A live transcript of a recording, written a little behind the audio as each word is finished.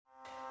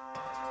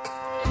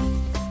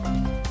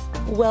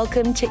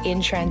Welcome to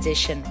In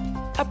Transition,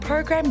 a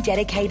program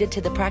dedicated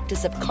to the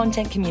practice of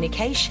content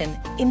communication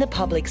in the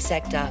public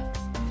sector.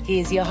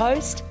 Here's your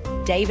host,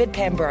 David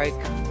Pembroke.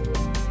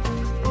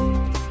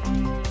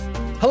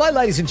 Hello,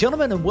 ladies and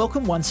gentlemen, and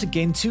welcome once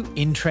again to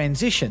In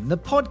Transition, the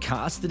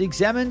podcast that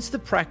examines the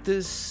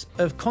practice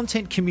of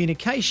content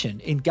communication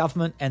in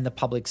government and the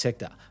public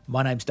sector.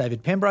 My name's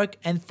David Pembroke,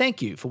 and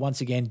thank you for once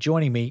again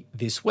joining me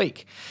this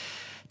week.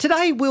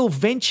 Today, we'll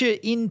venture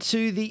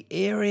into the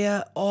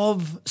area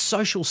of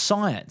social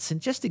science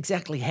and just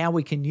exactly how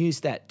we can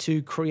use that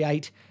to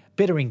create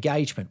better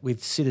engagement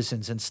with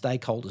citizens and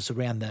stakeholders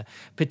around the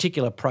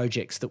particular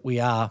projects that we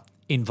are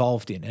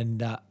involved in.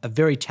 And a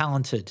very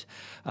talented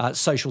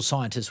social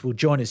scientist will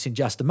join us in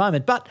just a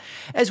moment. But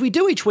as we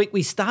do each week,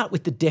 we start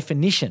with the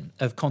definition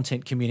of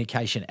content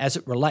communication as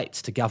it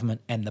relates to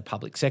government and the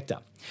public sector.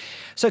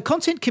 So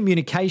content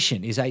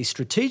communication is a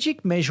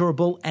strategic,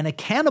 measurable and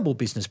accountable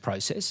business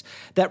process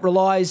that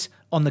relies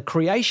on the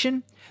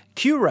creation,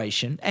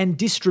 curation and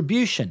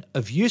distribution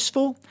of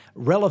useful,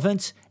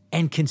 relevant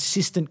and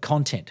consistent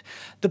content.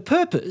 The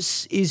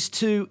purpose is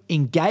to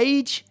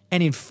engage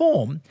and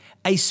inform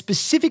a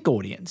specific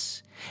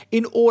audience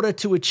in order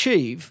to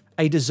achieve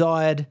a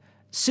desired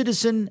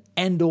citizen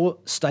and or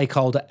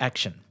stakeholder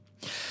action.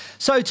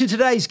 So to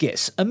today's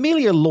guest,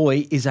 Amelia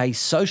Loye is a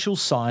social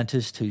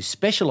scientist who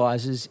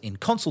specialises in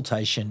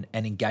consultation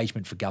and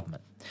engagement for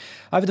government.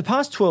 Over the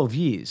past 12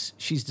 years,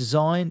 she's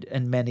designed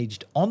and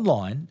managed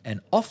online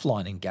and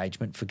offline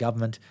engagement for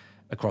government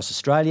across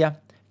Australia,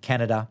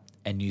 Canada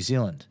and New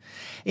Zealand.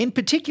 In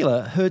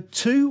particular, her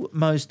two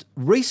most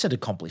recent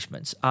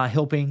accomplishments are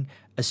helping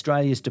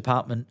Australia's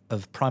Department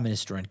of Prime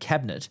Minister and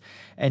Cabinet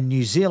and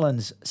New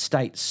Zealand's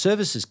State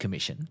Services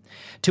Commission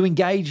to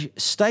engage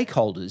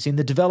stakeholders in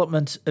the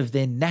development of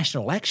their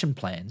national action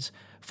plans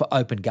for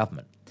open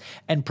government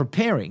and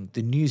preparing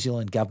the New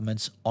Zealand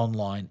government's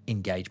online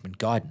engagement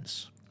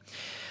guidance.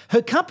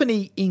 Her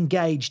company,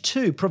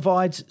 Engage2,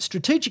 provides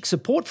strategic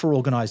support for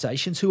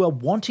organisations who are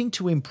wanting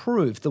to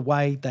improve the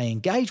way they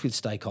engage with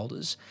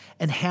stakeholders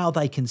and how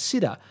they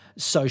consider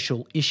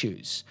social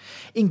issues.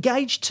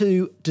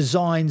 Engage2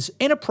 designs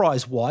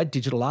enterprise-wide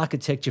digital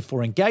architecture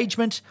for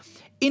engagement,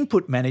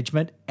 input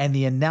management and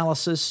the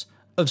analysis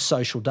of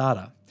social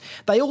data.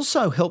 They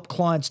also help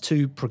clients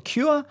to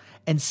procure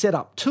and set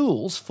up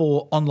tools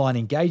for online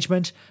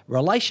engagement,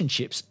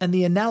 relationships and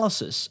the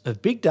analysis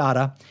of big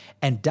data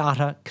and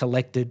data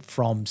collected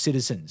from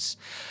citizens.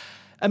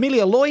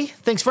 Amelia Loye,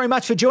 thanks very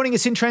much for joining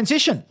us in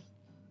Transition.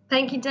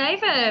 Thank you,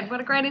 David. What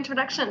a great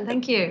introduction.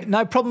 Thank you.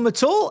 No problem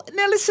at all.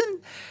 Now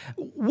listen,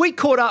 we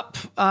caught up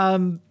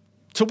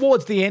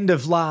towards the end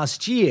of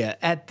last year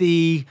at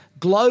the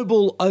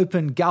Global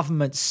Open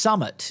Government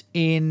Summit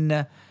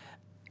in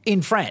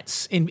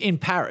France, in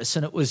Paris,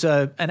 and it was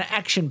an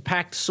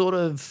action-packed sort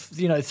of,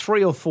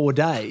 3 or 4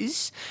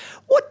 days.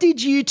 What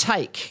did you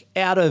take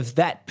out of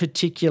that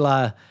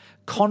particular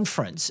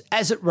conference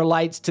as it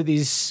relates to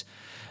this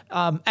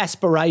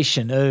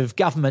aspiration of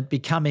government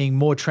becoming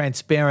more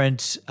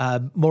transparent,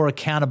 more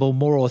accountable,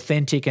 more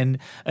authentic, and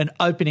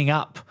opening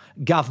up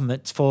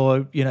government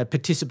for,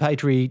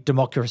 participatory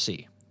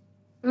democracy?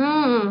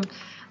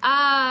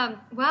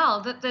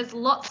 Well, there's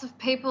lots of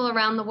people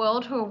around the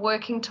world who are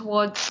working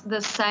towards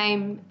the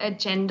same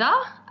agenda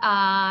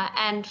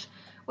and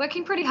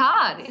working pretty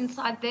hard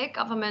inside their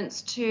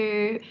governments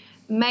to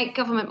make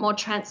government more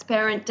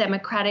transparent,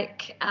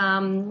 democratic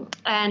and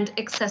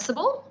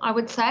accessible, I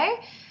would say,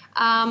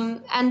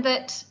 and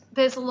that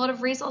there's a lot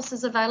of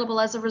resources available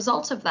as a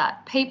result of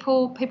that.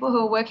 People who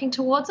are working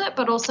towards it,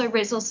 but also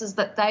resources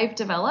that they've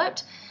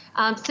developed,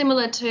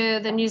 similar to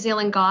the New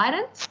Zealand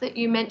guidance that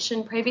you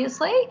mentioned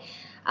previously.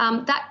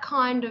 That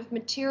kind of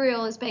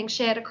material is being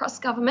shared across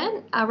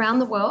government around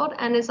the world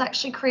and is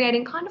actually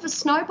creating kind of a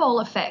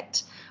snowball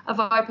effect of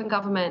open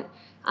government.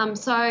 I'd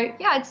say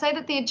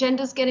that the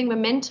agenda is getting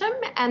momentum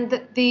and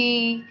that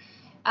the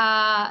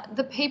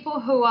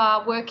people who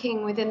are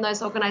working within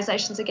those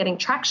organisations are getting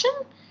traction,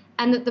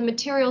 and that the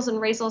materials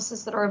and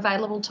resources that are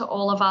available to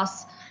all of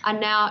us are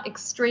now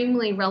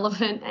extremely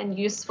relevant and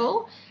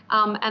useful,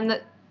 and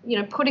that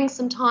putting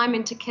some time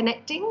into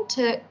connecting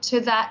to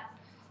that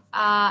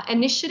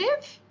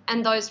initiative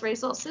and those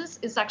resources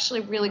is actually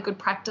really good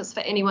practice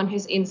for anyone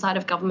who's inside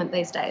of government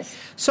these days.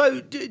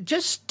 So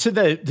just to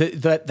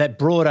that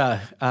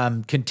broader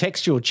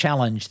contextual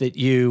challenge that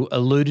you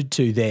alluded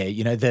to there,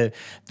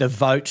 the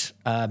vote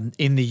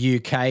in the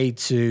UK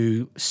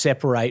to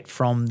separate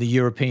from the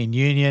European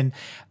Union,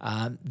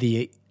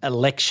 the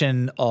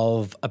election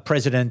of a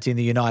president in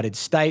the United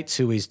States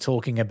who is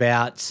talking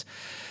about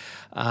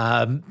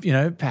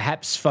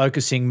perhaps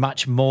focusing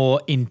much more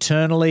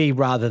internally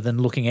rather than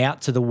looking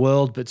out to the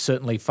world, but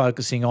certainly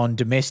focusing on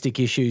domestic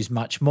issues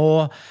much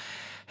more.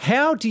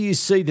 How do you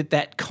see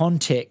that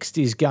context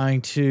is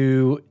going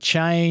to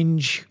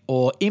change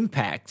or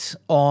impact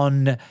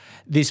on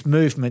this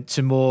movement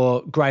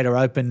to greater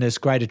openness,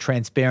 greater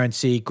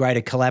transparency,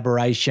 greater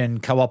collaboration,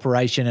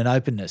 cooperation and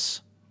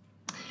openness?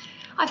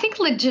 I think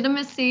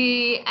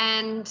legitimacy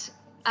and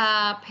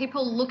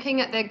people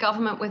looking at their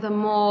government with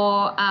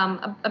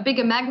a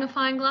bigger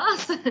magnifying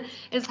glass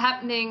is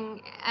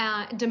happening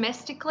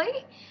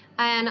domestically.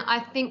 And I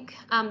think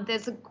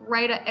there's a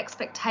greater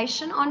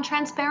expectation on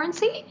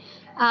transparency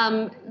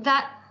in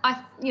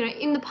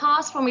the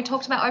past when we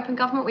talked about open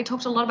government, we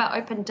talked a lot about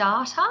open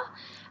data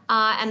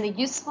and the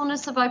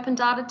usefulness of open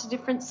data to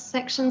different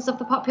sections of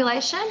the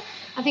population.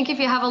 I think if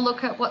you have a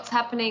look at what's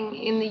happening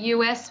in the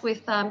US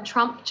with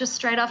Trump just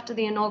straight after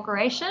the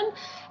inauguration,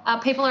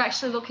 people are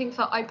actually looking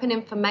for open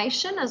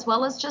information as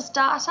well as just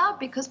data,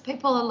 because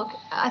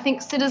I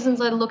think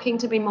citizens are looking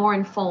to be more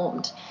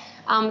informed.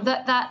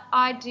 That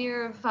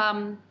idea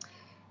of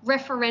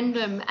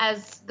referendum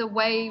as the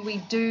way we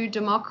do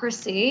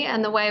democracy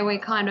and the way we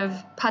kind of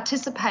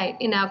participate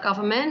in our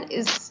government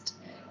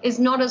is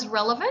not as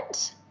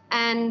relevant,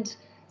 and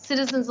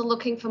citizens are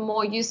looking for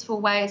more useful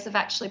ways of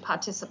actually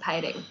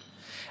participating.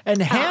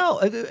 And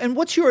and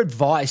what's your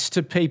advice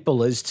to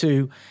people as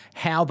to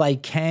how they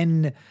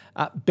can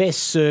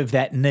best serve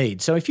that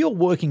need? So if you're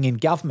working in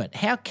government,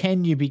 how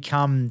can you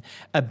become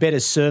a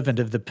better servant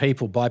of the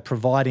people by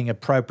providing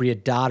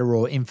appropriate data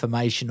or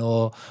information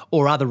or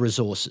other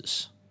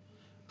resources?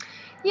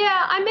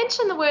 Yeah, I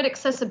mentioned the word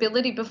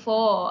accessibility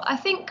before. I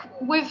think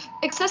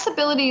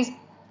accessibility's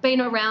been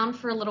around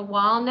for a little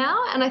while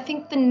now, and I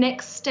think the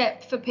next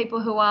step for people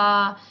who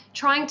are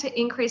trying to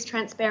increase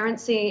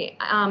transparency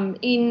of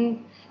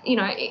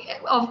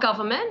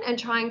government and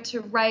trying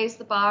to raise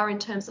the bar in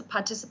terms of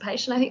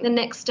participation, I think the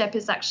next step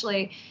is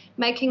actually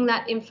making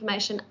that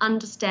information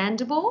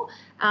understandable,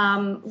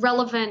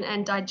 relevant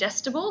and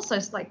digestible. So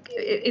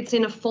it's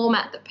in a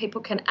format that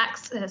people can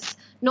access,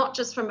 not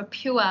just from a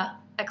pure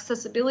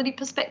accessibility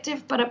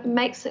perspective, but it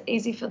makes it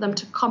easy for them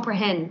to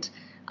comprehend,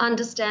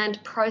 understand,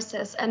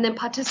 process, and then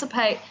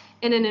participate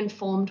in an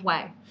informed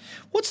way.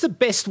 What's the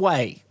best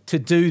way to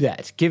do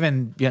that,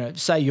 given,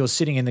 say you're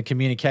sitting in the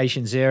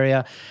communications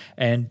area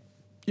and,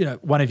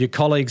 one of your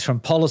colleagues from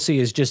policy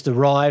has just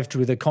arrived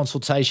with a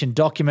consultation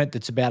document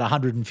that's about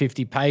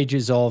 150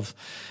 pages of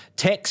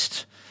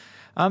text.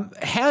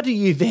 How do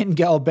you then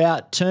go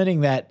about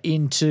turning that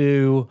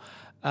into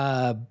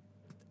an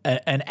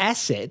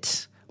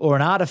asset or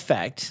an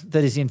artefact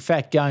that is in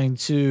fact going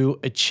to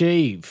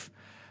achieve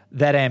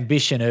that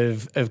ambition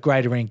of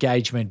greater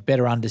engagement,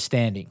 better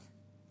understanding?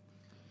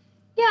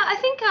 Yeah,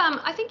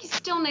 I think you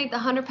still need the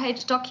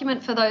 100-page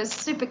document for those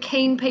super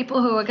keen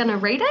people who are going to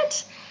read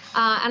it.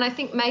 And I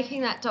think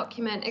making that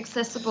document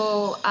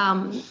accessible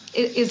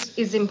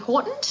is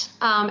important.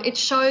 It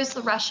shows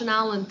the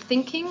rationale and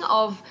thinking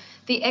of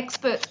the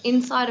experts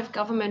inside of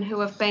government who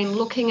have been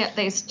looking at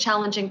these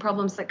challenging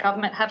problems that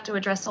government have to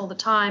address all the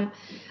time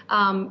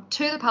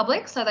to the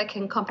public so they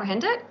can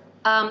comprehend it.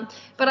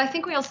 But I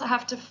think we also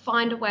have to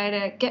find a way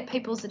to get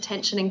people's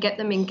attention and get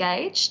them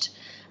engaged.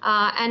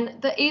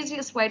 And the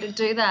easiest way to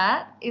do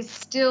that is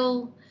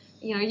still,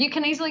 you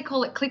can easily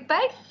call it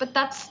clickbait, but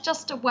that's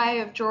just a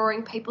way of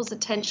drawing people's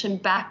attention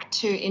back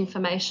to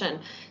information.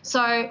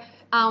 So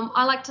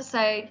I like to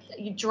say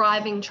you're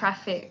driving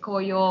traffic,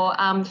 or you're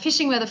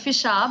fishing where the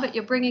fish are, but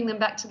you're bringing them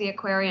back to the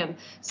aquarium.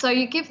 So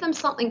you give them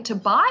something to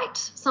bite,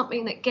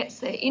 something that gets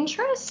their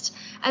interest,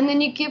 and then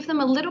you give them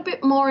a little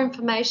bit more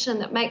information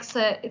that makes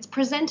it's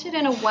presented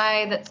in a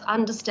way that's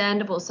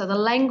understandable. So the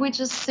language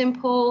is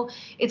simple,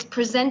 it's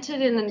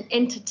presented in an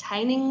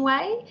entertaining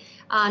way,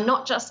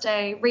 not just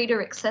a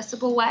reader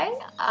accessible way.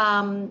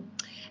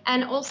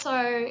 And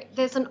also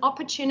there's an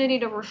opportunity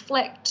to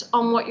reflect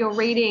on what you're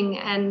reading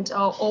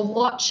or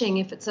watching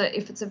if it's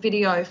a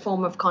video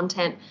form of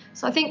content.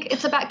 So I think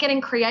it's about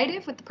getting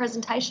creative with the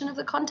presentation of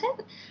the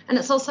content, and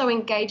it's also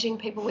engaging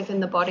people within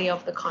the body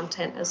of the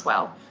content as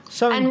well.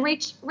 And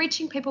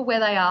reaching people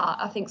where they are,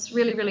 I think, is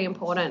really, really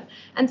important.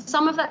 And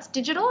some of that's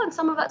digital and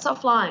some of that's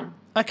offline.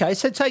 Okay,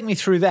 so take me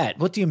through that.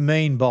 What do you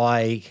mean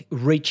by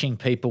reaching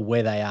people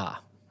where they are?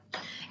 Yeah,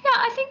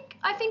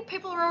 I think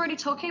people are already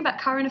talking about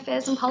current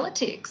affairs and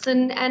politics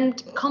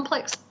and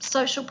complex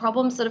social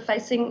problems that are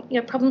facing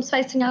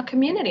our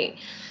community.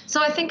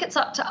 So I think it's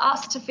up to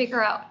us to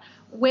figure out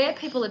where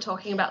people are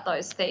talking about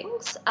those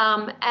things,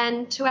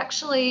 and to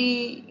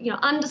actually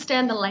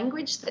understand the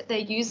language that they're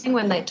using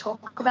when they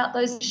talk about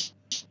those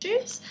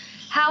issues,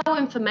 how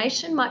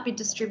information might be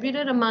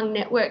distributed among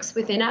networks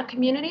within our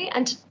community,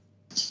 and to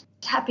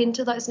tap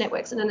into those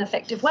networks in an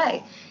effective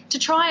way to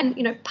try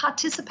and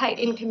participate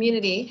in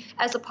community,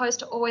 as opposed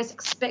to always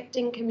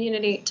expecting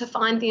community to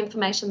find the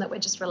information that we're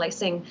just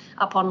releasing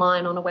up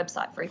online on a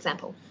website, for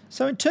example.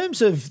 So in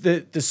terms of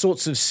the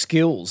sorts of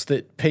skills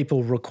that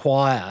people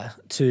require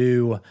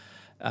to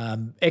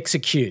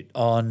execute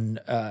on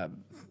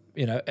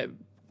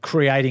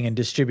creating and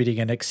distributing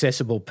an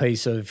accessible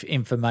piece of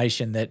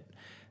information that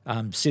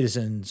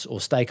citizens or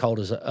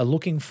stakeholders are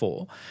looking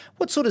for,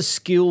 what sort of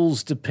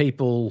skills do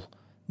people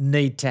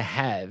need to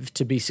have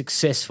to be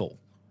successful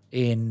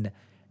in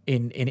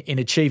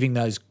achieving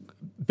those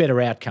better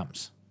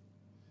outcomes?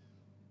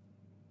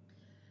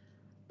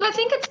 Well, I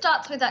think it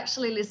starts with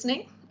actually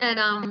listening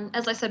And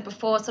as I said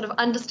before, sort of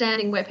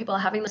understanding where people are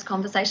having this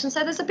conversation. So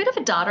there's a bit of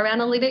a data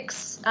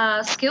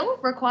analytics skill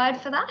required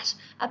for that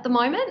at the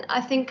moment. I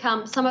think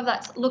some of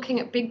that's looking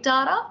at big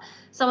data,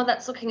 some of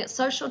that's looking at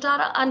social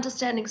data,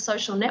 understanding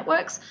social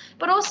networks,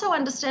 but also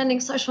understanding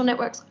social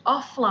networks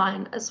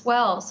offline as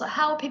well. So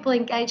how are people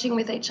engaging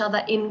with each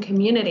other in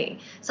community?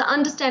 So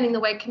understanding the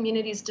way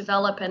communities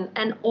develop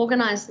and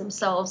organise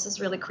themselves is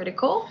really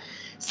critical.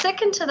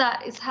 Second to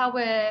that is how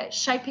we're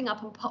shaping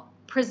up and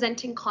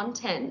presenting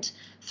content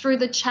through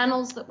the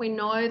channels that we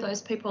know those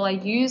people are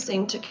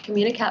using to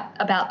communicate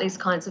about these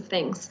kinds of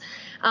things.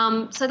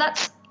 So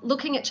that's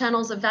looking at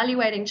channels,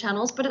 evaluating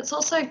channels, but it's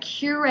also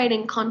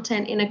curating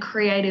content in a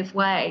creative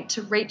way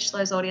to reach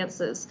those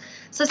audiences.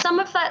 So some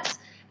of that's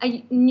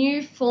a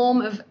new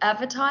form of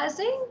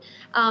advertising.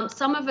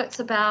 Some of it's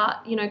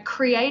about,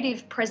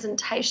 creative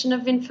presentation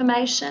of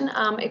information.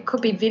 It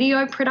could be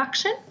video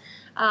production.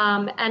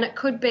 And it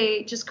could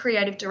be just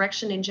creative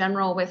direction in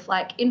general with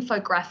like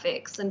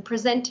infographics and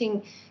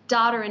presenting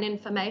data and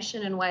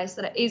information in ways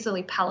that are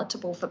easily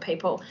palatable for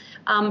people.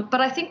 But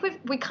I think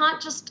we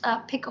can't just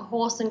pick a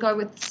horse and go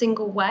with a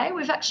single way.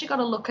 We've actually got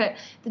to look at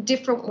the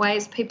different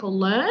ways people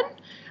learn.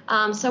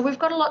 So we've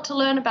got a lot to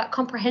learn about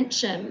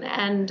comprehension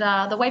and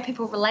the way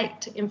people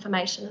relate to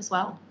information as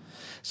well.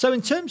 So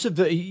in terms of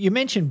you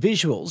mentioned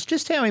visuals,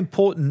 just how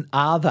important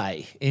are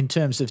they in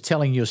terms of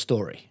telling your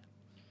story?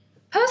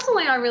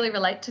 Personally, I really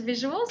relate to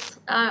visuals.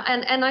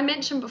 And I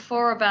mentioned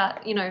before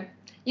about,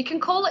 you can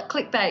call it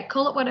clickbait,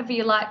 call it whatever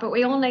you like, but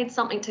we all need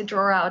something to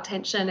draw our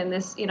attention in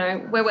this,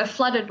 where we're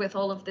flooded with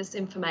all of this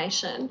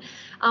information.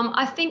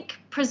 I think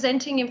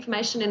presenting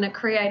information in a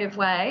creative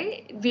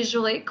way,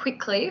 visually,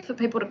 quickly, for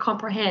people to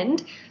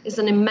comprehend is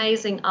an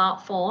amazing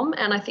art form,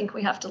 and I think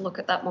we have to look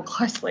at that more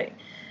closely.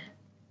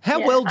 How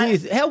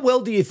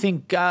well do you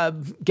think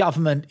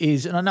government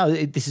is, and I know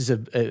this is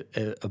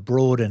a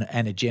broad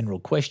and a general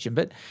question,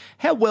 but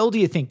how well do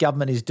you think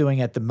government is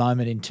doing at the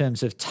moment in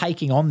terms of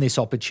taking on this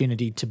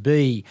opportunity to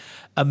be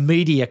a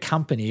media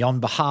company on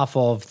behalf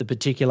of the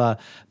particular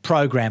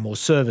program or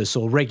service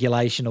or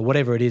regulation or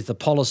whatever it is, the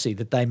policy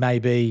that they may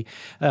be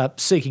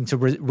seeking to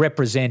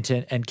represent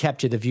and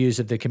capture the views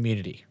of the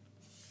community?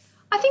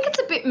 I think it's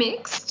a bit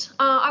mixed.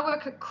 I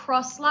work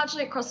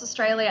largely across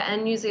Australia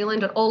and New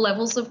Zealand at all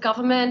levels of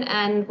government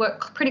and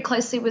work pretty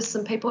closely with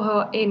some people who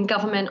are in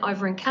government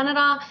over in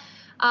Canada.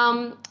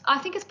 I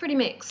think it's pretty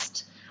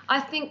mixed. I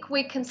think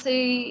we can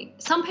see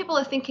some people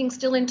are thinking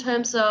still in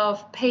terms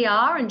of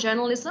PR and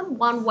journalism,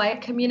 one-way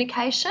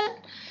communication.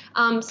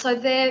 So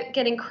they're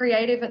getting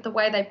creative at the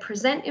way they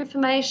present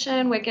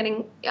information. We're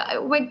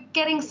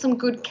getting some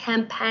good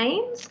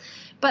campaigns.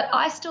 But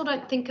I still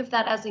don't think of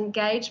that as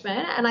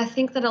engagement, and I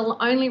think that it'll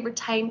only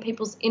retain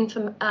people's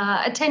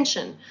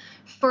attention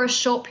for a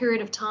short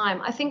period of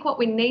time. I think what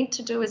we need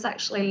to do is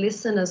actually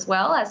listen as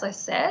well, as I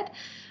said,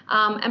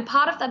 and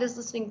part of that is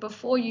listening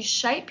before you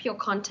shape your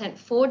content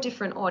for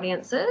different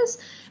audiences,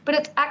 but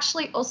it's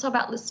actually also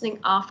about listening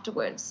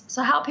afterwards.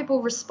 So how are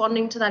people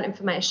responding to that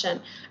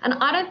information? And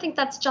I don't think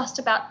that's just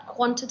about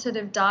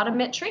quantitative data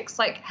metrics,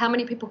 like how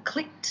many people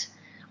clicked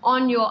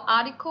on your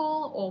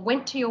article or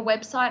went to your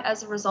website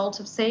as a result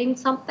of seeing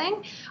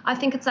something. I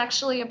think it's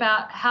actually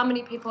about how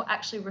many people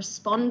actually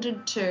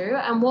responded to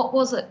and what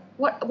was it,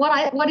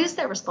 what is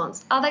their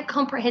response? Are they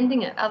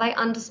comprehending it? Are they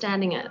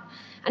understanding it?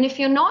 And if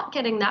you're not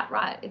getting that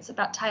right, it's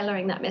about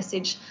tailoring that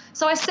message.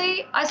 So I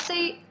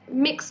see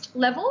mixed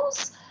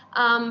levels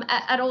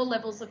at all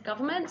levels of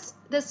governments.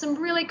 There's some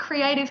really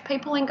creative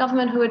people in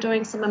government who are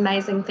doing some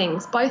amazing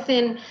things, both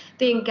in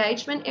the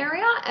engagement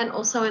area and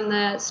also in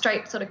the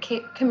straight sort of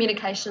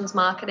communications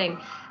marketing.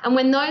 And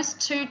when those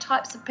two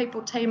types of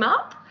people team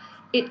up,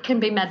 it can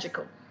be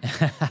magical.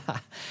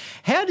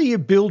 How do you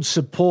build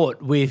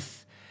support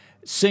with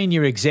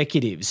senior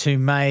executives who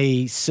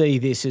may see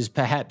this as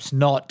perhaps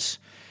not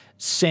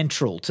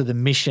central to the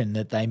mission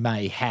that they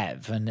may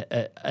have and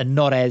are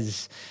not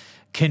as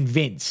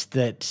convinced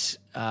that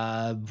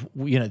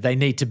they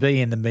need to be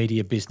in the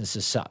media business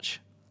as such?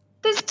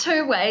 There's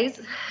two ways.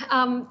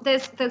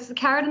 There's the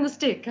carrot and the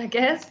stick, I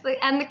guess.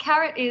 And the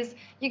carrot is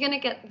you're going to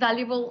get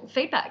valuable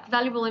feedback,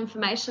 valuable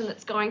information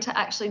that's going to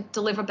actually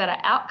deliver better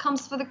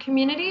outcomes for the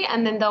community,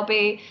 and then they'll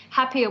be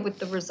happier with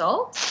the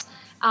results.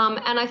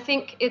 And I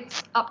think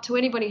it's up to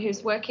anybody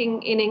who's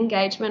working in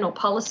engagement or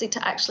policy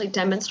to actually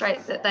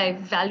demonstrate that they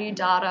value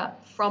data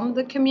from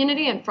the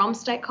community and from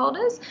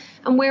stakeholders,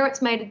 and where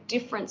it's made a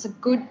difference, a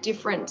good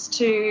difference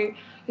to,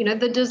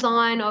 the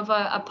design of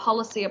a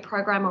policy, a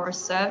program or a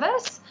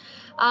service.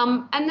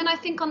 And then I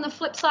think on the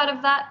flip side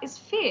of that is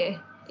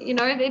fear.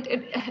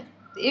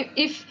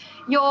 If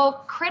your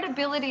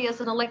credibility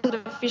as an elected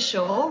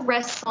official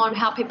rests on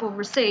how people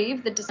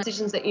receive the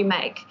decisions that you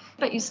make,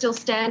 but you still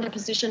stand in a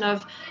position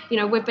of,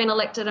 we've been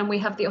elected and we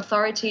have the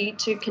authority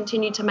to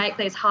continue to make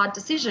these hard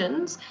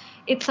decisions,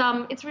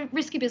 it's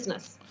risky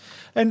business.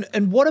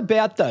 And what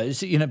about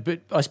those?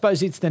 But I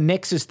suppose it's the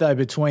nexus though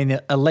between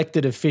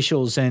elected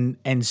officials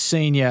and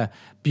senior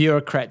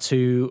bureaucrats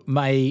who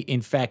may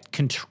in fact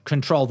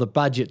control the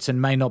budgets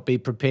and may not be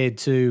prepared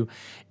to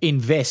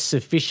invest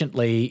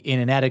sufficiently in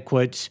an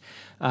adequate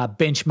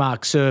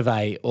benchmark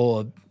survey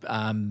or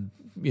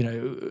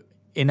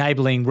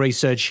enabling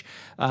research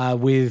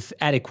with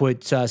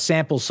adequate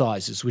sample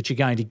sizes, which are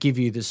going to give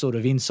you the sort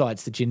of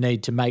insights that you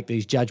need to make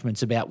these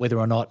judgments about whether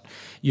or not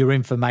your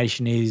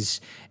information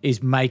is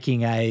making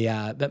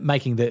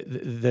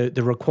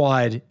the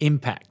required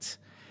impact.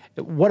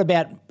 What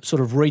about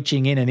sort of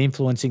reaching in and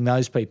influencing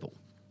those people?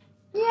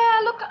 Yeah,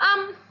 look,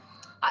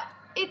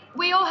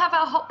 we all have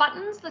our hot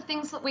buttons, the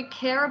things that we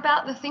care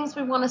about, the things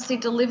we want to see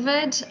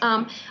delivered.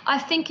 I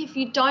think if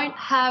you don't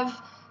have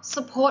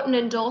support and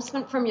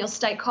endorsement from your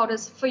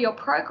stakeholders for your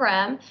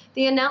program,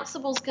 the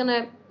announceable's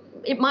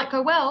it might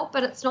go well,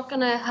 but it's not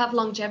going to have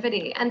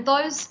longevity. And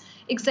those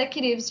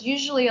executives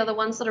usually are the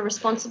ones that are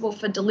responsible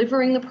for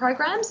delivering the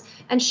programs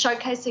and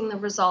showcasing the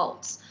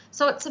results.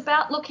 So it's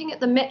about looking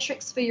at the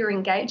metrics for your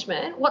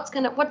engagement.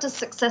 What does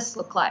success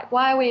look like?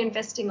 Why are we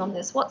investing on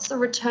this? What's the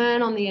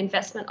return on the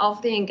investment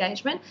of the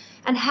engagement?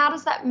 And how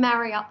does that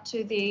marry up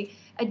to the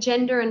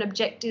agenda and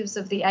objectives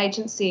of the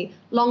agency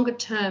longer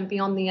term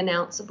beyond the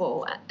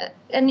announceable?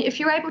 And if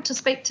you're able to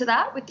speak to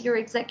that with your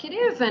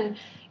executive and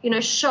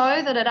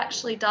show that it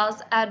actually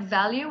does add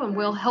value and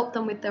will help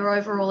them with their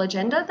overall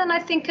agenda, then I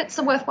think it's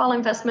a worthwhile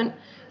investment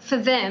for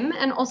them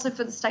and also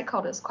for the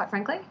stakeholders, quite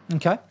frankly.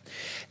 Okay.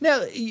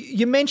 Now,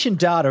 you mentioned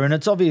data, and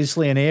it's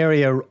obviously an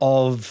area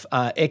of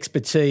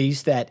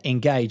expertise that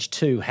Engage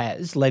 2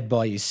 has, led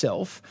by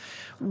yourself.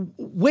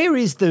 Where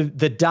is the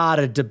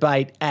data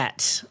debate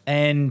at,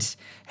 and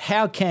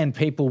how can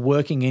people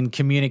working in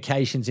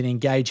communications and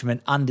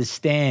engagement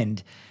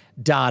understand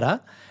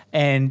data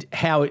and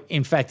how,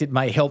 in fact, it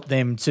may help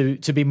them to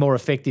be more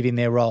effective in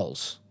their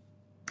roles?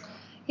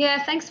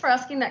 Yeah, thanks for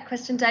asking that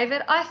question,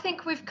 David. I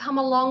think we've come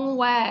a long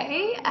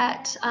way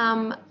at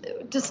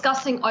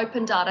discussing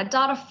open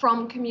data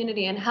from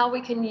community, and how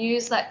we can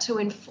use that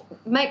to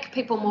make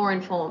people more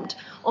informed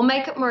or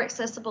make it more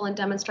accessible and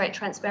demonstrate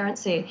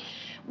transparency.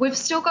 We've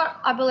still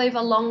got, I believe,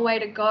 a long way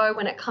to go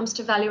when it comes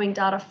to valuing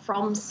data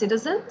from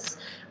citizens,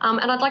 and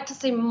I'd like to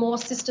see more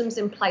systems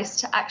in place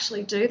to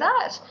actually do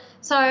that.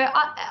 So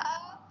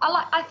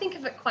I think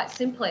of it quite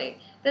simply.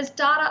 There's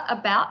data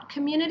about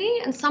community,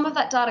 and some of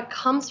that data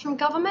comes from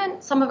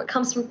government. Some of it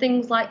comes from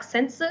things like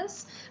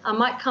census,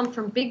 might come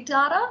from big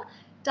data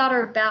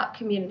about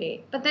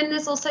community. But then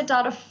there's also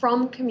data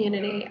from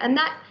community, and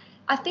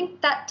I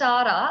think that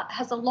data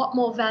has a lot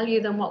more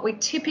value than what we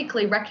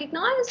typically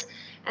recognise.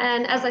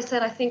 And as I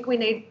said, I think we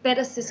need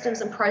better systems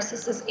and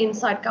processes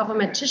inside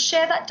government to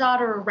share that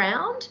data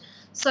around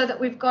so that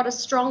we've got a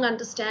strong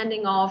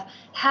understanding of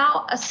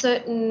how a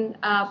certain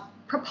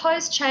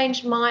proposed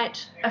change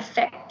might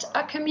affect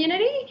a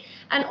community,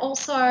 and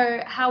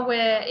also how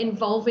we're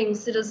involving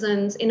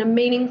citizens in a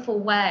meaningful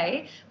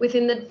way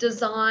within the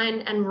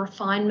design and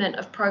refinement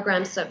of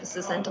programs,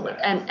 services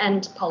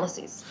and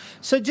policies.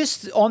 So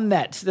just on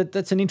that's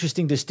an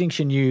interesting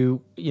distinction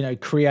you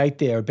create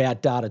there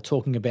about data,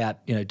 talking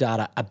about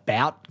data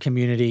about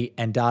community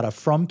and data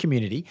from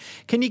community.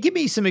 Can you give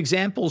me some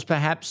examples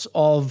perhaps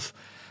of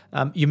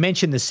you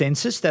mentioned the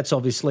census, that's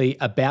obviously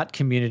about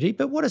community,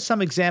 but what are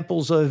some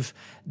examples of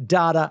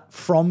data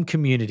from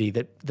community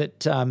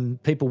that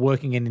people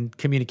working in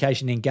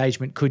communication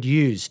engagement could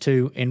use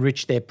to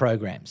enrich their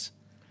programs?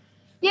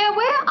 Yeah,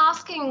 we're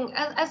asking,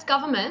 as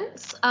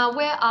governments,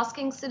 we're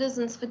asking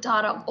citizens for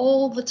data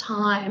all the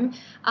time,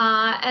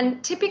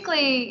 and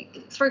typically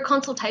through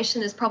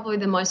consultation is probably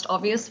the most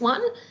obvious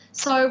one.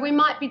 So we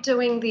might be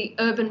doing the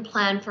urban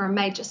plan for a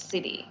major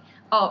city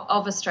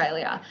of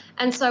Australia.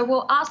 And so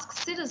we'll ask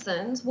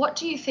citizens, what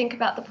do you think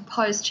about the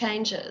proposed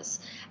changes?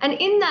 And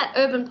in that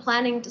urban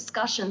planning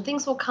discussion,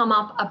 things will come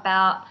up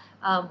about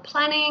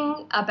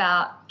planning,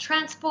 about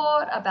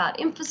transport, about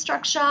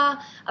infrastructure,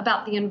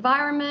 about the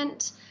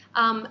environment.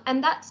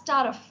 And that's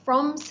data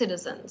from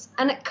citizens.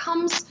 And it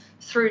comes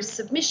through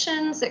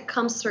submissions, it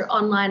comes through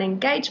online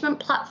engagement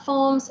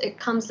platforms, it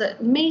comes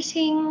at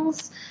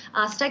meetings,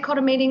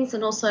 stakeholder meetings,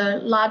 and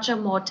also larger,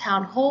 more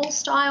town hall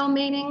style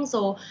meetings,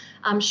 or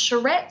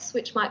charrettes,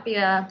 which might be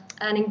an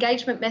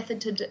engagement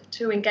method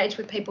to engage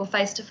with people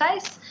face to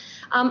face,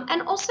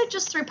 and also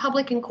just through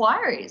public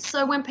inquiries.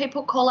 So when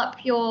people call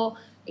up your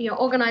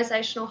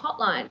organisational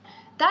hotline,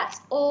 that's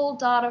all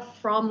data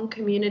from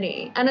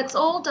community, and it's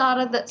all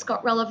data that's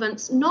got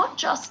relevance not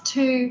just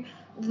to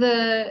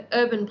the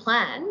urban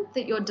plan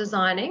that you're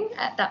designing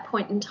at that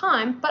point in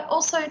time, but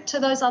also to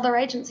those other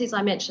agencies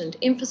I mentioned: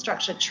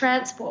 infrastructure,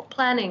 transport,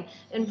 planning,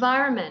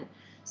 environment.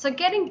 So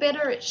getting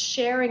better at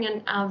sharing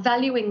and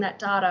valuing that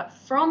data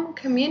from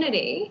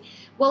community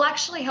will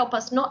actually help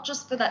us not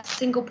just for that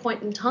single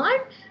point in time,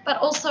 but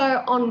also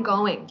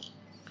ongoing.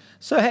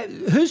 So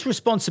whose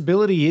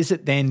responsibility is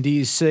it then, do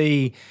you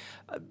see,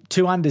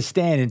 to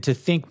understand and to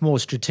think more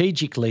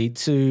strategically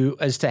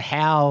as to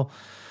how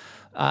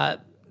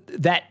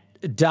that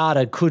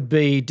data could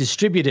be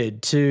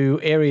distributed to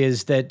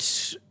areas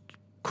that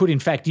could in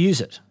fact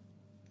use it?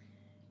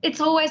 It's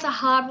always a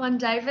hard one,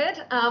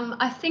 David.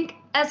 I think,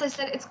 as I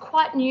said, it's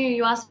quite new.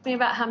 You asked me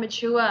about how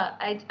mature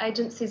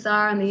agencies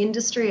are and the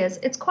industry is.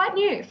 It's quite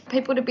new for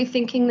people to be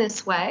thinking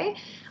this way.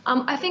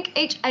 I think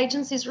each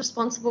agency is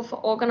responsible for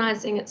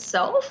organising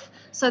itself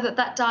so that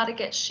that data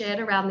gets shared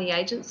around the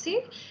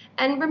agency.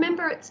 And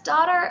remember, it's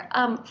data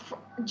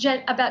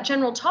about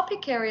general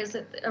topic areas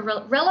that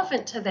are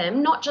relevant to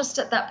them, not just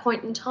at that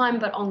point in time,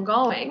 but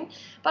ongoing.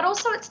 But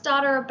also it's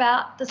data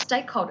about the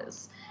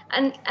stakeholders.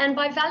 And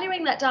by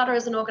valuing that data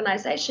as an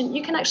organisation,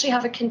 you can actually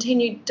have a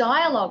continued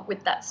dialogue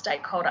with that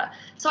stakeholder.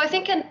 So I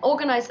think an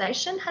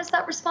organisation has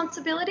that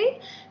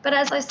responsibility, but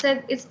as I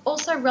said, it's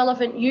also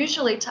relevant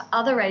usually to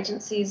other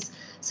agencies.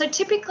 So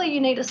typically you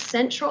need a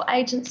central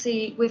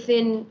agency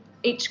within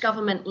each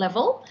government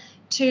level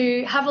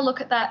to have a look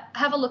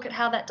at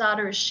how that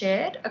data is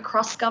shared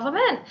across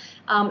government.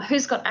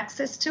 Who's got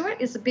access to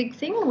it is a big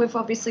thing. We've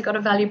obviously got to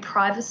value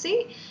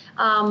privacy,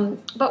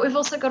 but we've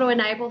also got to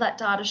enable that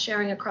data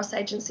sharing across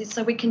agencies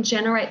so we can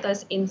generate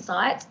those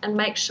insights and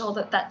make sure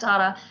that that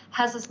data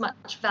has as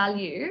much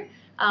value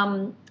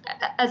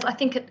as I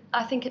think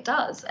it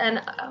does.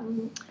 And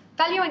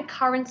value and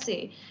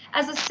currency.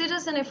 As a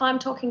citizen, if I'm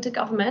talking to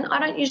government, I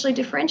don't usually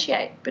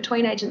differentiate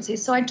between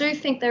agencies. So I do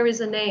think there is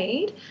a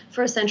need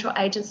for a central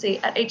agency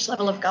at each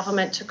level of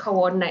government to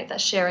coordinate that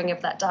sharing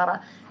of that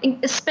data,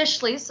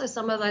 especially so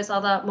some of those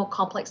other more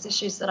complex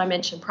issues that I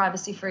mentioned,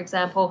 privacy, for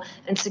example,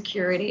 and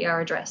security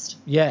are addressed.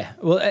 Yeah,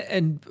 well,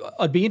 and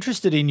I'd be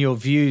interested in your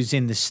views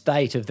in the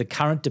state of the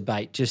current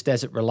debate, just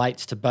as it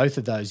relates to both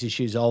of those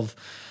issues of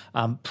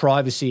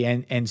privacy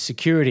and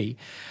security.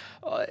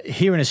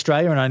 Here in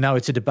Australia, and I know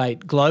it's a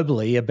debate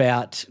globally,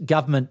 about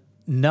government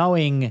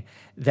knowing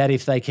that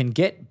if they can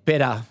get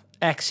better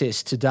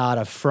access to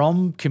data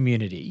from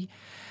community,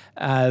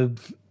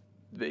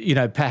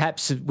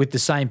 perhaps with the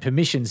same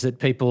permissions that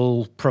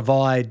people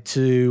provide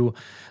to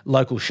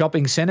local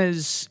shopping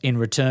centres in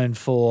return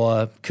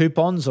for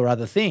coupons or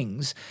other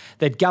things,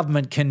 that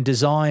government can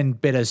design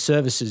better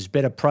services,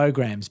 better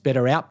programs,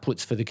 better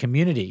outputs for the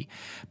community.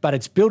 But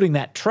it's building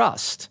that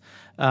trust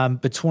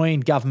between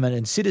government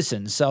and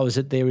citizens so as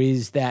that there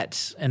is that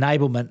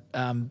enablement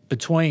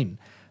between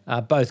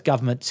both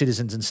government,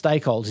 citizens and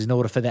stakeholders in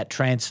order for that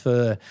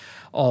transfer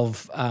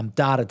of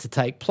data to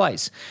take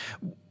place.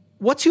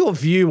 What's your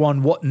view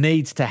on what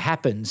needs to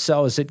happen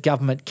so as that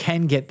government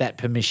can get that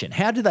permission?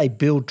 How do they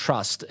build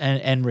trust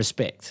and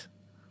respect?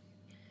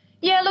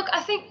 Yeah, look,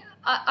 I think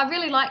I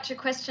really liked your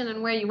question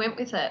and where you went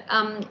with it.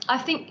 I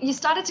think you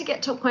started to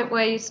get to a point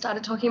where you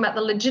started talking about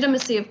the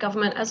legitimacy of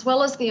government as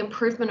well as the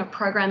improvement of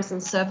programs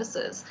and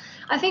services.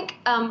 I think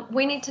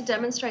we need to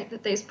demonstrate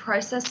that these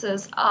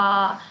processes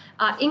are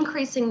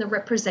increasing the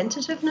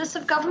representativeness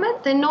of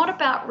government. They're not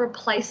about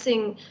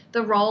replacing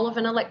the role of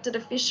an elected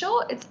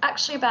official. It's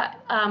actually about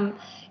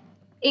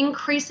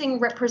increasing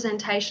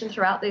representation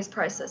throughout these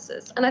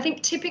processes. And I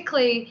think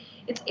typically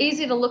it's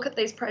easy to look at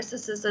these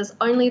processes as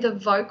only the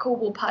vocal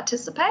will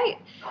participate,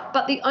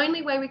 but the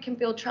only way we can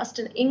build trust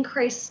and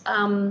increase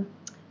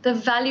the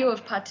value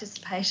of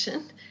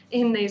participation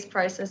in these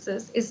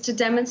processes is to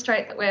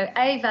demonstrate that we're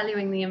A,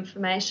 valuing the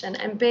information,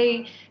 and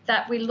B,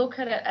 that we look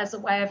at it as a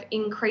way of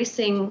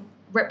increasing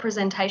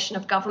representation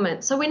of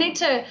government. So we need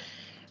to,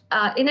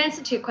 in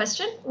answer to your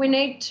question, we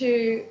need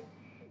to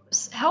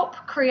help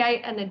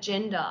create an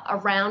agenda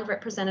around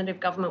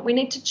representative government. We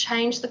need to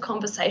change the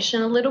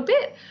conversation a little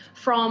bit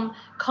from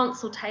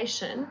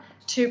consultation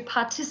to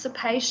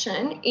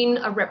participation in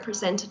a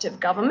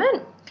representative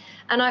government.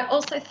 And I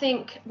also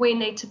think we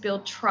need to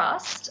build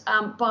trust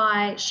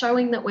by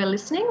showing that we're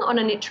listening on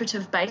an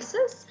iterative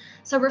basis.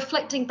 So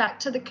reflecting back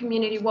to the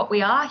community what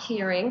we are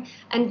hearing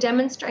and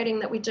demonstrating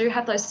that we do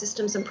have those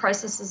systems and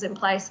processes in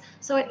place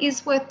so it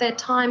is worth their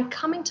time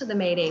coming to the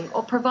meeting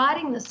or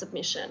providing the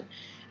submission.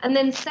 And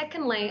then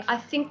secondly, I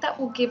think that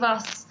will give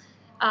us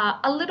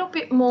a little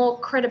bit more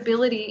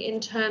credibility in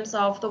terms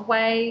of the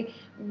way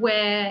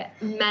we're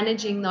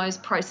managing those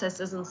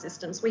processes and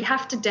systems. We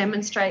have to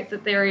demonstrate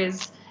that there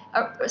is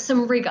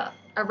some rigour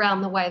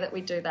around the way that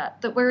we do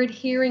that we're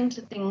adhering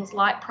to things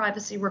like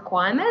privacy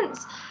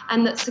requirements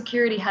and that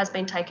security has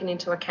been taken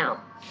into account.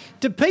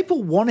 Do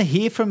people want to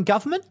hear from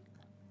government?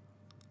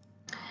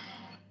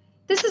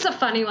 This is a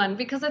funny one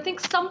because I think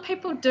some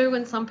people do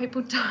and some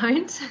people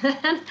don't.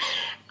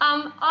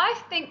 I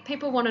think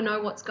people want to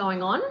know what's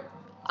going on.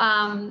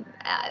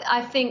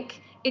 I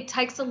think it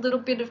takes a little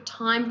bit of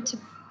time to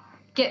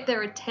get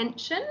their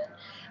attention,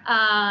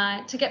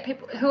 to get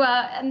people who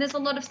are, and there's a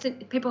lot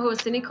of people who are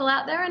cynical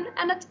out there,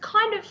 and it's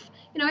kind of,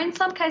 in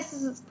some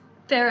cases it's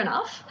fair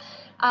enough.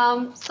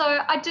 So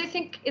I do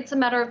think it's a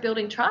matter of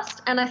building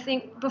trust. And I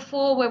think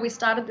before where we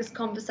started this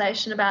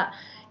conversation about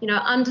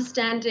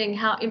understanding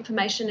how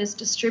information is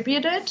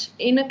distributed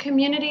in a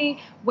community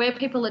where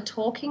people are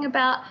talking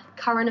about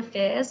current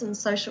affairs and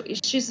social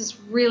issues is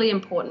really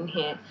important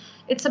here.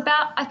 It's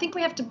about, I think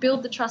we have to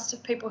build the trust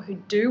of people who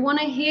do want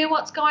to hear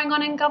what's going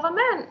on in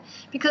government,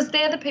 because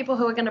they're the people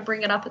who are going to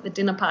bring it up at the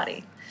dinner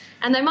party.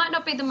 And they might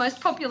not be the most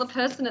popular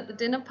person at the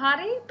dinner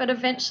party, but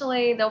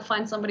eventually they'll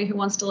find somebody who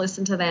wants to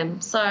listen to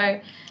them.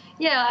 So,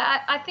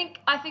 yeah, I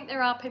think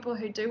there are people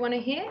who do want to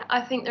hear.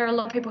 I think there are a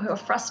lot of people who are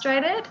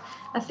frustrated.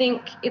 I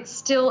think it's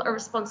still a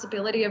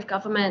responsibility of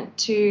government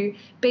to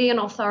be an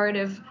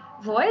authoritative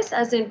voice,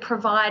 as in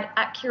provide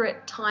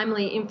accurate,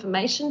 timely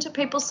information to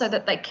people so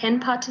that they can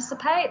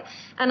participate.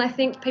 And I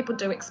think people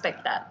do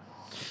expect that.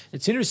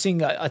 It's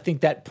interesting, I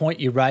think, that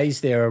point you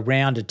raised there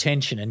around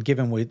attention, and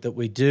given that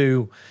we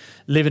do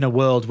live in a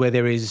world where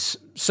there is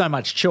so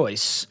much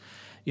choice,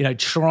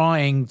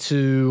 trying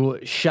to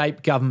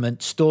shape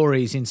government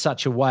stories in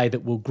such a way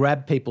that will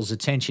grab people's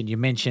attention. You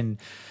mentioned,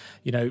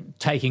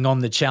 taking on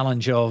the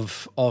challenge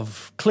of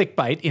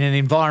clickbait in an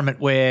environment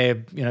where,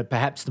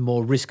 perhaps the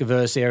more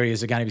risk-averse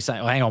areas are going to be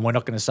saying, oh, hang on, we're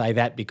not going to say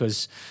that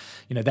because,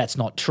 that's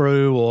not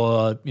true,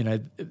 or,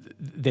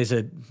 there's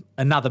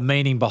another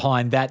meaning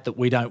behind that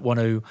we don't want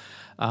to,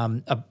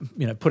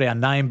 put our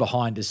name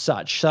behind as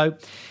such. So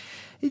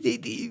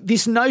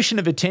this notion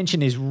of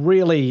attention is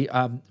really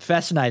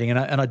fascinating,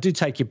 and I do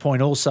take your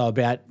point also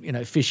about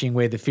fishing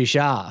where the fish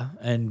are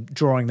and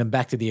drawing them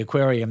back to the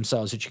aquarium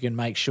so that you can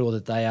make sure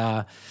that they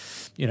are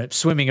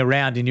swimming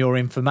around in your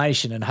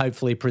information, and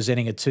hopefully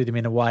presenting it to them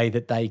in a way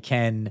that they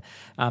can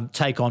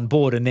take on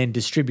board and then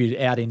distribute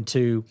out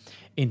into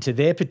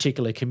their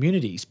particular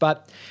communities.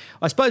 But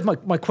I suppose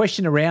my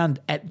question around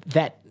at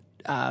that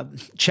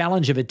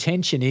challenge of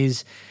attention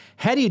is,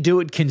 how do you do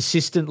it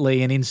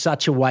consistently and in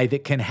such a way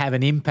that can have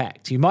an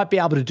impact? You might be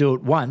able to do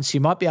it once, you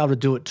might be able to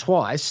do it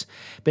twice,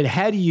 but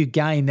how do you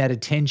gain that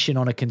attention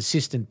on a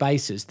consistent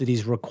basis that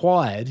is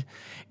required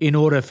in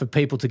order for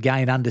people to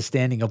gain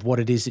understanding of what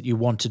it is that you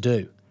want to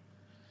do?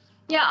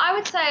 Yeah, I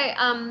would say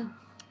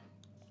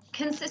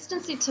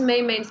consistency to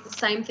me means the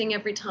same thing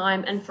every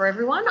time and for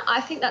everyone.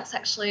 I think that's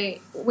actually,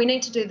 we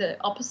need to do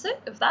the opposite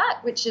of that,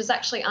 which is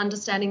actually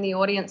understanding the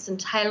audience and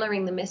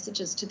tailoring the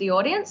messages to the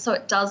audience so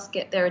it does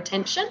get their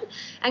attention,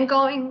 and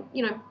going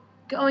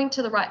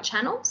to the right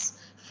channels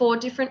for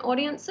different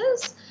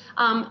audiences.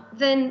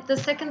 Then the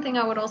second thing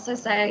I would also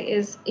say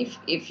is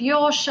if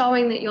you're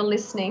showing that you're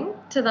listening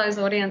to those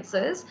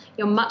audiences,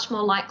 you're much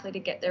more likely to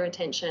get their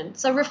attention.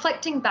 So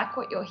reflecting back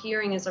what you're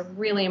hearing is a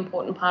really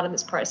important part of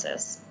this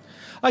process.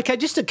 Okay,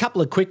 just a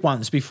couple of quick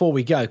ones before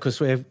we go,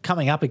 because we're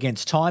coming up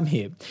against time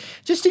here.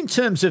 Just in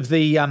terms of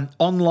the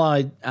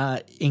online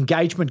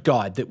engagement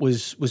guide that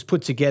was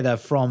put together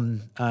for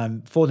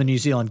the New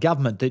Zealand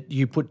government that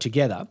you put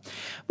together,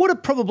 what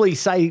would probably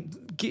say,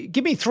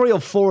 give me 3 or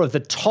 4 of the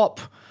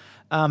top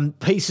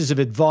pieces of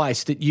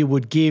advice that you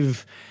would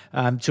give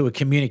to a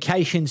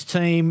communications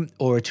team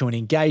or to an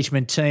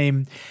engagement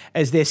team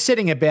as they're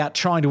setting about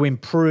trying to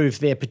improve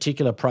their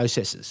particular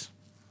processes?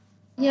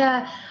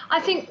 Yeah, I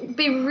think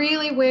be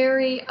really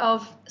wary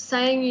of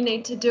saying you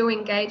need to do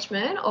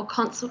engagement or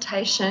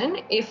consultation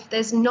if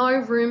there's no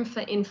room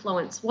for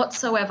influence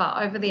whatsoever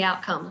over the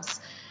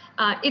outcomes.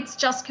 It's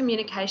just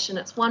communication.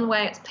 It's one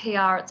way, it's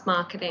PR, it's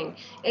marketing.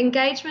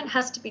 Engagement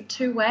has to be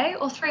 2-way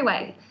or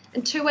 3-way.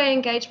 And 2-way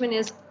engagement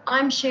is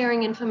I'm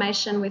sharing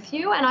information with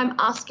you and I'm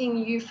asking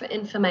you for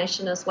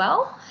information as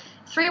well.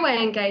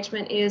 3-way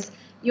engagement is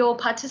you're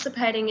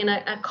participating in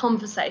a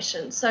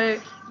conversation. So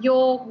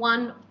you're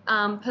one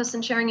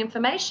person sharing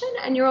information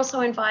and you're also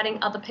inviting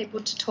other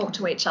people to talk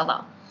to each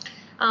other.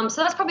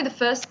 So that's probably the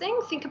first thing.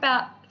 Think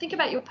about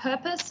your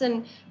purpose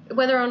and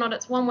whether or not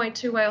it's 1-way,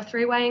 2-way or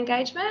 3-way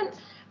engagement.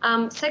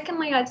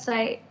 Secondly, I'd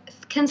say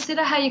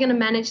consider how you're going to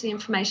manage the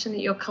information that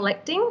you're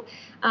collecting.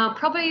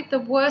 Probably the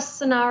worst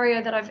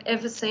scenario that I've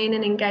ever seen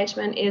in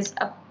engagement is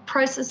a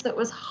process that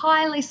was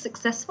highly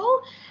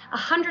successful.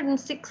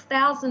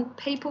 106,000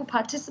 people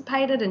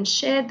participated and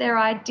shared their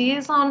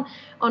ideas on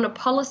a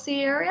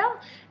policy area,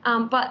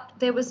 but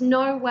there was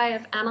no way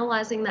of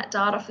analysing that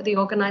data for the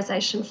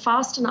organisation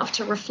fast enough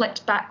to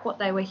reflect back what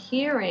they were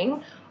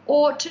hearing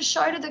or to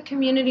show to the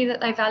community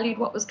that they valued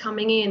what was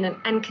coming in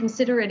and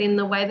consider it in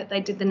the way that they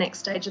did the next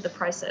stage of the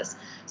process.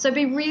 So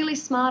be really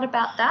smart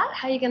about that,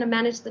 how you're going to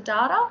manage the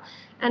data.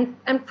 And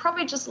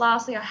probably just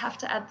lastly, I have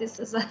to add this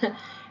as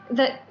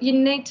that you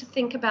need to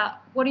think about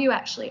what are you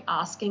actually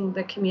asking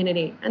the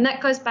community? And that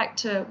goes back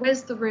to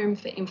where's the room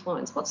for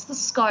influence? What's the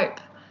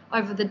scope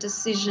over the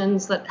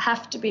decisions that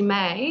have to be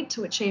made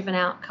to achieve an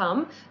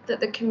outcome that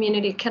the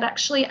community could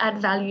actually add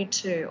value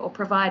to or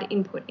provide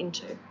input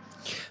into?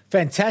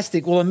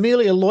 Fantastic. Well,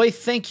 Amelia Loye,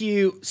 thank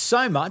you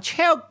so much.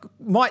 How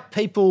might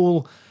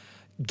people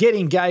get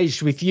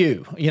engaged with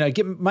you,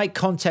 make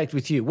contact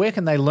with you? Where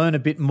can they learn a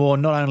bit more,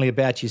 not only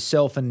about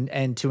yourself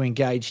and to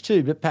engage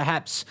too, but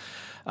perhaps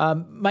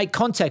make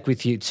contact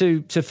with you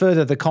to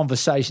further the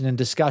conversation and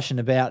discussion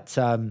about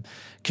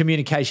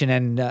communication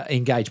and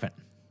engagement?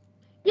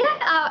 Yeah,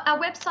 our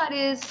website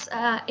is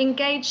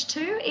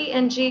engage2,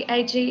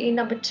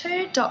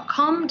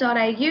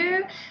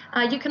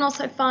 engage2.com.au. You can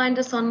also find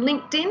us on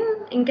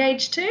LinkedIn,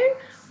 Engage2,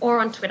 or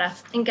on Twitter,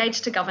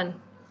 Engage2Govern.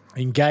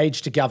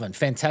 Engage to govern.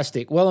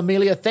 Fantastic. Well,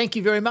 Amelia, thank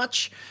you very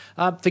much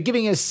for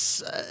giving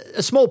us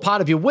a small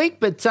part of your week,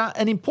 but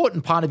an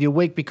important part of your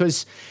week,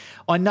 because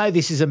I know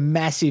this is a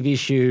massive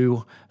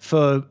issue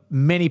for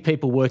many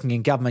people working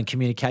in government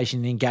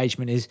communication and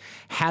engagement, is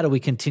how do we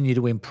continue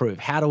to improve?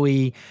 How do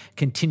we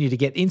continue to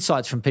get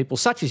insights from people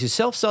such as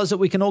yourself so that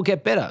we can all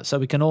get better, so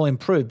we can all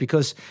improve?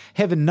 Because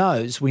heaven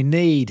knows we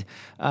need,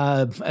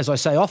 as I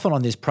say often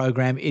on this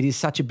program, it is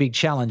such a big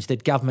challenge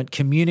that government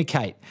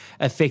communicate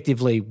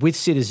effectively with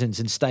citizens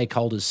and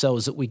stakeholders so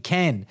as that we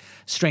can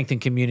strengthen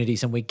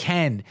communities and we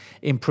can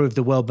improve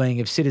the well-being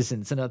of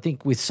citizens. And I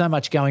think with so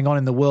much going on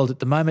in the world at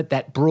the moment,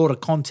 that broader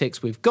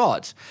context we've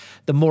got,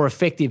 the more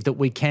effective that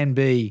we can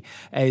be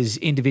as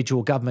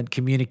individual government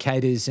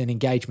communicators and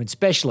engagement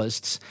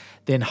specialists,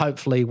 then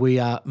hopefully we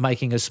are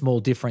making a small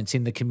difference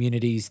in the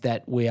communities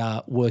that we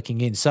are working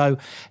in. So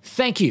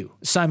thank you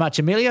so much,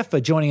 Amelia,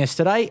 for joining us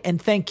today,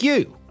 and thank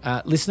you,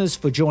 listeners,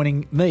 for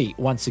joining me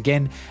once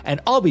again,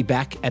 and I'll be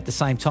back at the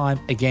same time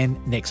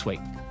again next week.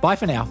 Bye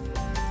for now.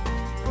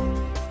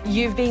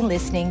 You've been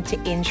listening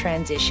to In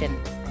Transition,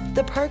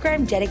 the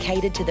program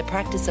dedicated to the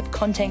practice of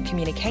content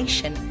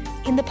communication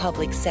in the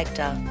public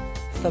sector.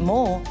 For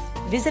more,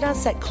 visit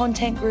us at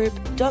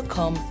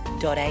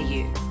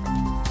contentgroup.com.au.